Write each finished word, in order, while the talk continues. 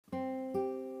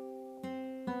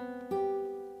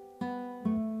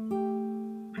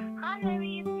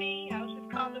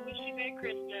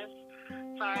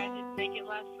make it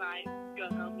last night.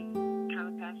 Got home and kind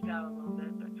of passed out a little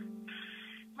bit. But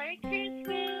Merry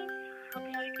Christmas. Hope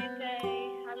you had a good day.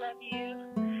 I love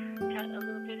you. Got a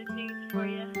little bit of news for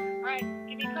you. All right,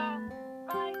 give me a call.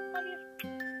 Bye. Love you.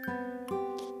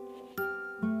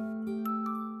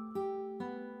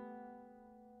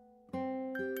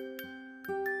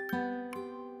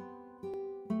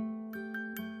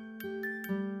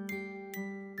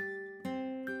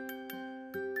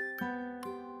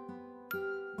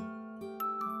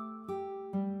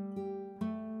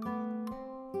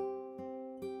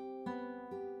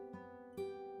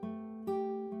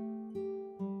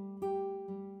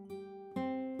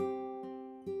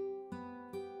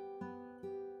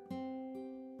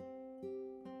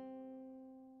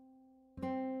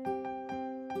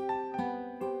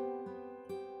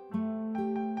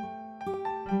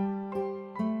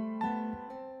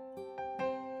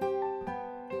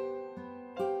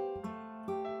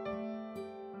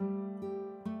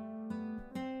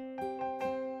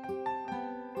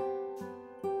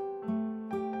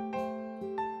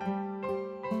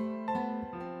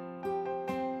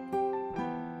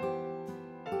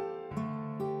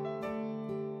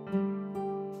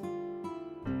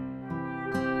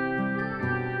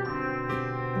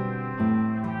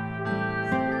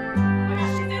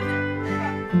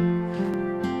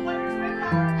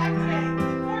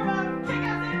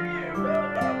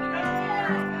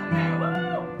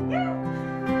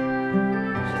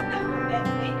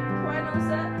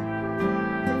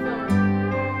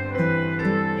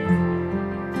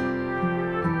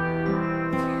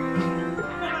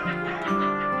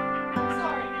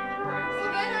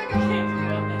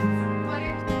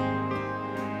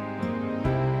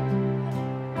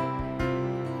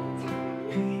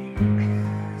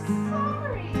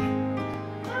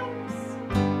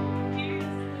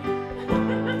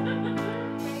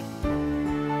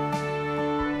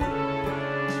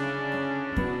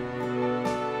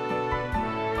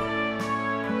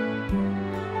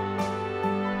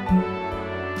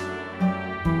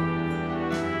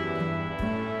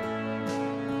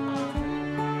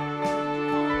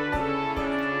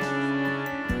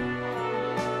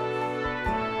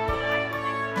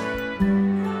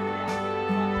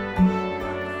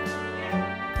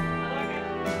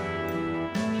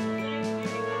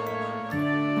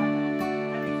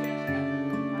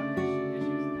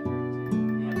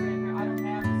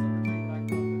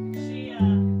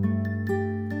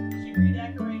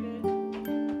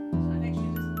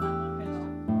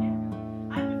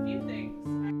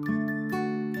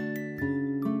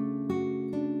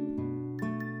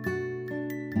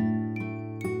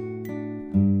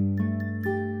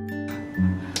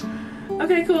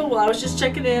 Okay, cool. Well, I was just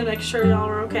checking in, making sure y'all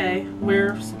were okay.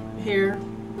 We're here,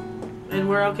 and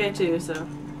we're okay too, so.